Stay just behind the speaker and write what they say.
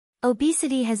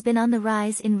Obesity has been on the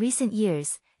rise in recent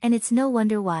years, and it's no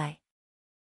wonder why.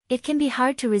 It can be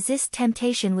hard to resist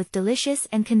temptation with delicious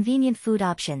and convenient food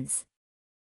options.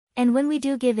 And when we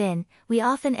do give in, we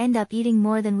often end up eating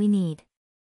more than we need.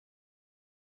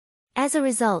 As a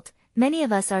result, many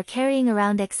of us are carrying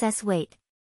around excess weight.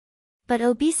 But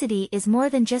obesity is more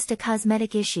than just a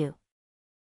cosmetic issue.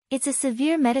 It's a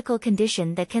severe medical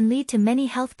condition that can lead to many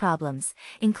health problems,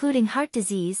 including heart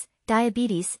disease,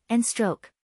 diabetes, and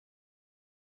stroke.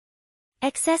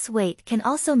 Excess weight can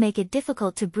also make it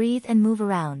difficult to breathe and move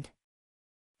around.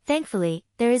 Thankfully,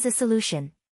 there is a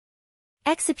solution.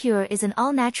 Exipure is an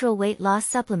all-natural weight loss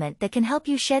supplement that can help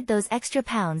you shed those extra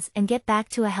pounds and get back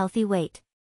to a healthy weight.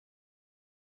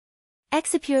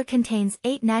 Exipure contains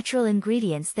 8 natural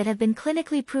ingredients that have been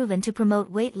clinically proven to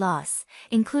promote weight loss,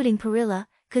 including perilla,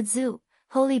 kudzu,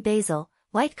 holy basil,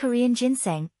 white Korean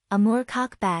ginseng, amur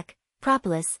cockback,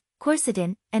 propolis,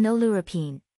 quercetin, and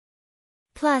oleuropein.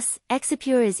 Plus,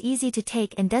 Exipure is easy to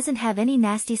take and doesn't have any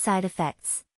nasty side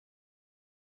effects.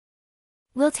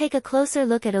 We'll take a closer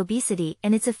look at obesity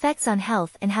and its effects on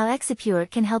health and how Exipure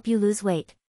can help you lose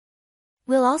weight.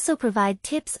 We'll also provide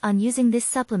tips on using this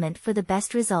supplement for the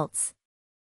best results.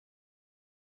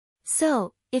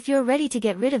 So, if you're ready to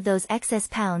get rid of those excess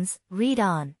pounds, read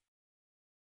on.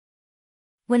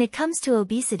 When it comes to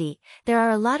obesity, there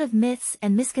are a lot of myths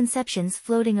and misconceptions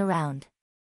floating around.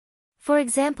 For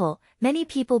example, many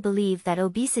people believe that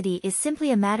obesity is simply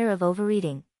a matter of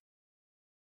overeating.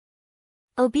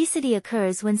 Obesity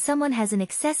occurs when someone has an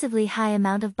excessively high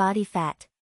amount of body fat.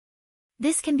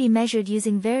 This can be measured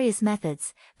using various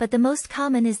methods, but the most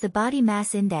common is the body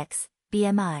mass index,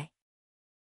 BMI.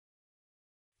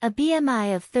 A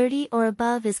BMI of 30 or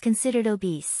above is considered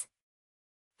obese.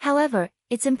 However,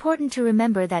 it's important to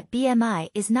remember that BMI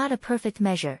is not a perfect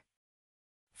measure.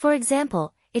 For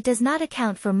example, it does not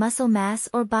account for muscle mass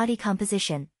or body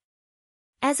composition.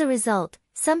 As a result,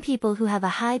 some people who have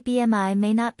a high BMI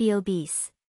may not be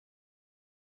obese.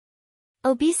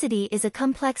 Obesity is a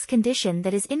complex condition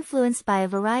that is influenced by a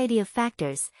variety of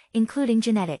factors, including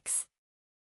genetics.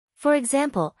 For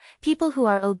example, people who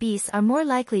are obese are more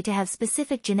likely to have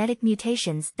specific genetic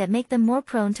mutations that make them more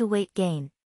prone to weight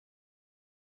gain.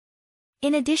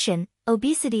 In addition,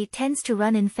 obesity tends to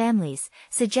run in families,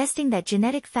 suggesting that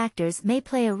genetic factors may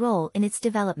play a role in its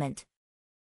development.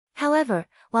 However,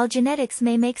 while genetics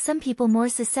may make some people more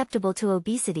susceptible to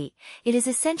obesity, it is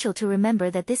essential to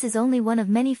remember that this is only one of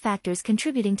many factors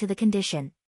contributing to the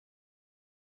condition.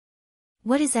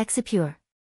 What is Exipure?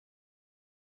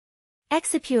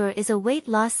 Exipure is a weight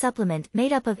loss supplement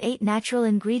made up of 8 natural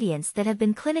ingredients that have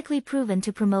been clinically proven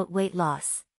to promote weight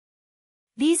loss.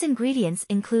 These ingredients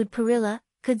include perilla,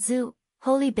 kudzu,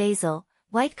 holy basil,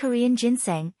 white Korean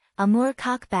ginseng, amur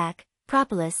cockback,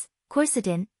 propolis,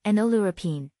 quercetin, and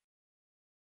oleuropein.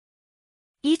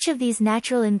 Each of these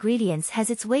natural ingredients has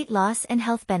its weight loss and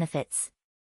health benefits.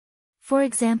 For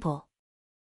example,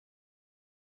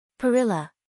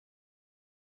 perilla.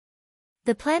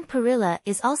 The plant perilla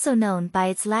is also known by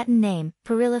its Latin name,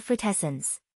 Perilla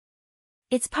frutescens.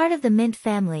 It's part of the mint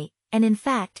family, and in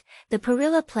fact, the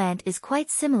perilla plant is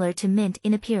quite similar to mint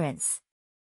in appearance.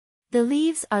 The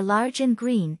leaves are large and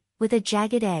green, with a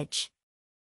jagged edge.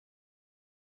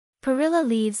 Perilla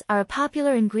leaves are a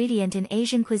popular ingredient in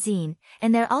Asian cuisine,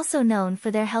 and they're also known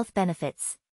for their health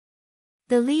benefits.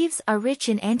 The leaves are rich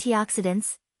in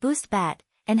antioxidants, boost BAT,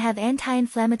 and have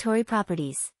anti-inflammatory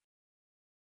properties.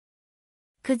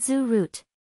 Kudzu root.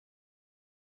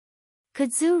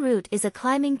 Kudzu root is a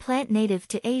climbing plant native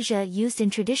to Asia used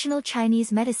in traditional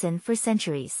Chinese medicine for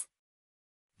centuries.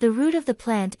 The root of the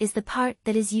plant is the part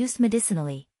that is used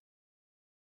medicinally.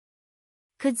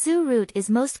 Kudzu root is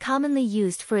most commonly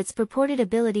used for its purported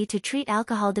ability to treat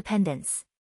alcohol dependence.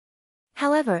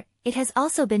 However, it has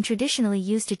also been traditionally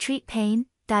used to treat pain,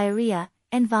 diarrhea,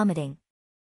 and vomiting.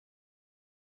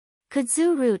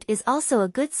 Kudzu root is also a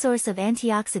good source of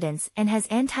antioxidants and has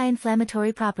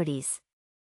anti-inflammatory properties.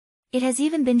 It has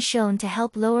even been shown to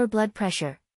help lower blood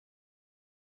pressure.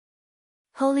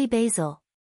 Holy basil.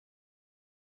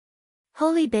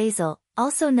 Holy basil,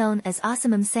 also known as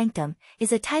Ocimum sanctum,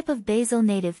 is a type of basil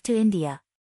native to India.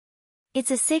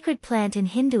 It's a sacred plant in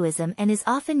Hinduism and is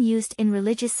often used in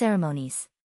religious ceremonies.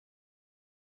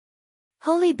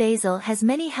 Holy basil has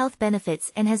many health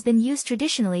benefits and has been used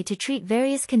traditionally to treat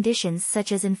various conditions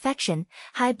such as infection,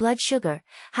 high blood sugar,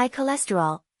 high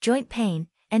cholesterol, joint pain,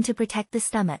 and to protect the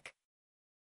stomach.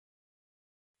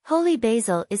 Holy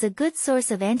basil is a good source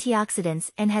of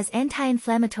antioxidants and has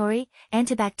anti-inflammatory,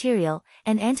 antibacterial,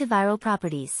 and antiviral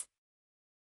properties.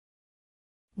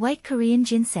 White Korean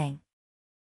ginseng.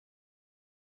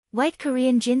 White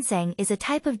Korean ginseng is a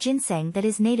type of ginseng that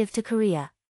is native to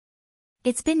Korea.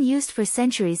 It's been used for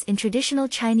centuries in traditional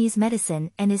Chinese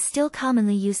medicine and is still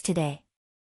commonly used today.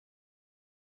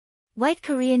 White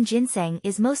Korean ginseng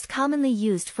is most commonly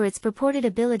used for its purported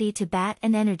ability to bat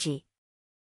and energy.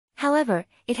 However,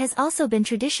 it has also been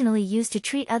traditionally used to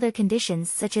treat other conditions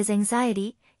such as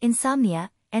anxiety, insomnia,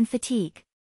 and fatigue.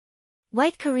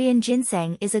 White Korean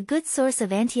ginseng is a good source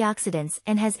of antioxidants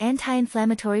and has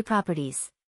anti-inflammatory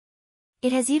properties.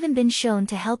 It has even been shown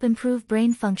to help improve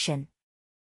brain function.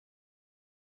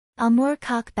 Amur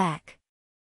cock back.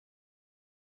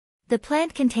 The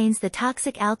plant contains the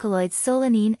toxic alkaloids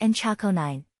solanine and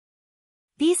chaconine.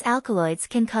 These alkaloids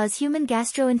can cause human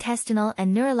gastrointestinal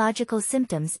and neurological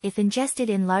symptoms if ingested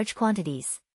in large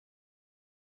quantities.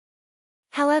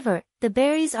 However, the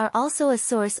berries are also a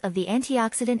source of the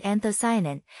antioxidant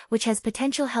anthocyanin, which has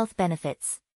potential health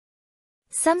benefits.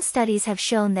 Some studies have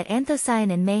shown that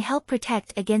anthocyanin may help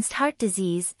protect against heart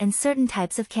disease and certain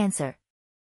types of cancer.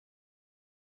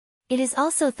 It is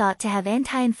also thought to have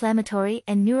anti-inflammatory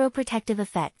and neuroprotective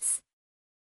effects.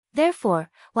 Therefore,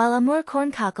 while Amur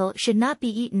corncockle should not be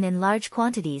eaten in large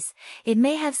quantities, it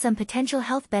may have some potential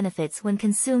health benefits when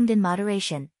consumed in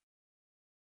moderation.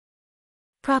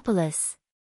 Propolis.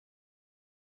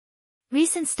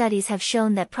 Recent studies have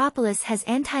shown that propolis has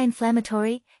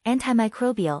anti-inflammatory,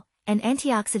 antimicrobial, and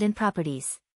antioxidant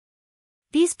properties.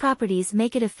 These properties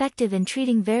make it effective in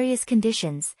treating various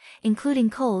conditions, including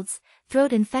colds,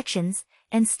 throat infections,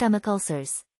 and stomach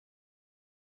ulcers.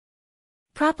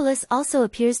 Propolis also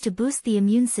appears to boost the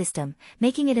immune system,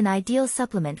 making it an ideal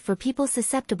supplement for people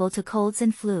susceptible to colds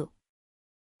and flu.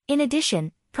 In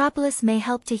addition, propolis may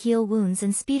help to heal wounds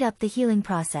and speed up the healing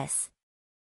process.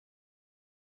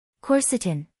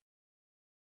 Quercetin.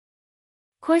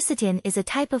 Quercetin is a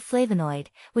type of flavonoid,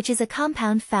 which is a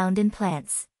compound found in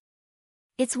plants.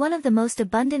 It's one of the most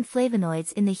abundant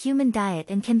flavonoids in the human diet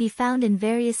and can be found in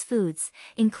various foods,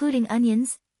 including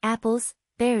onions, apples,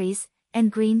 berries,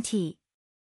 and green tea.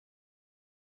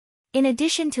 In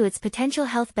addition to its potential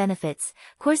health benefits,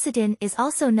 quercetin is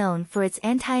also known for its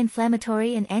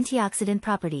anti-inflammatory and antioxidant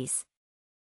properties.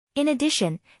 In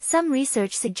addition, some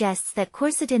research suggests that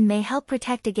quercetin may help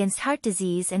protect against heart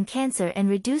disease and cancer and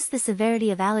reduce the severity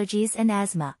of allergies and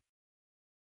asthma.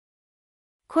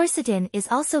 Quercetin is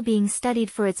also being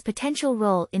studied for its potential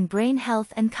role in brain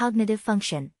health and cognitive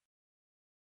function.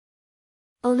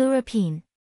 Oleuropein.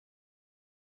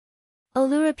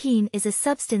 Oleuropein is a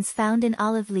substance found in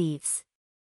olive leaves.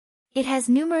 It has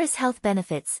numerous health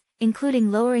benefits,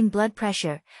 including lowering blood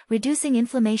pressure, reducing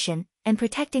inflammation, and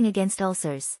protecting against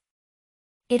ulcers.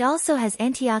 It also has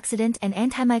antioxidant and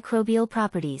antimicrobial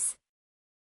properties.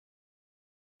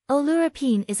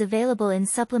 Oleuropein is available in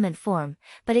supplement form,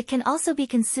 but it can also be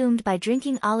consumed by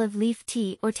drinking olive leaf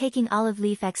tea or taking olive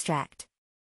leaf extract.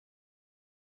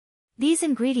 These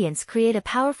ingredients create a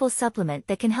powerful supplement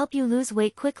that can help you lose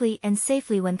weight quickly and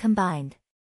safely when combined.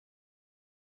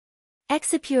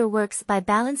 Exipure works by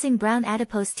balancing brown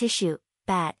adipose tissue,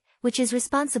 BAT, which is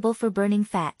responsible for burning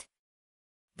fat.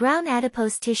 Brown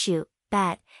adipose tissue,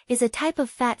 BAT, is a type of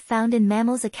fat found in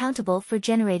mammals accountable for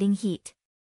generating heat.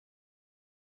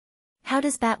 How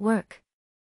does BAT work?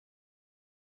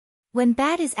 When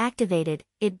BAT is activated,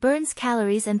 it burns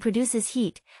calories and produces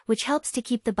heat, which helps to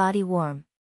keep the body warm.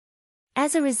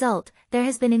 As a result, there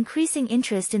has been increasing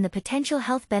interest in the potential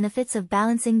health benefits of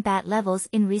balancing BAT levels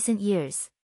in recent years.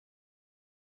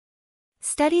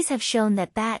 Studies have shown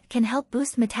that BAT can help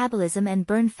boost metabolism and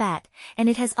burn fat, and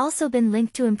it has also been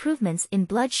linked to improvements in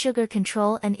blood sugar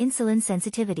control and insulin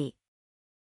sensitivity.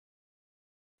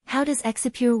 How does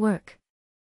exipure work?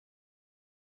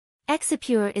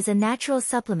 Exipure is a natural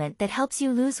supplement that helps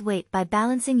you lose weight by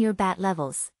balancing your BAT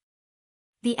levels.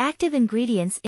 The active ingredients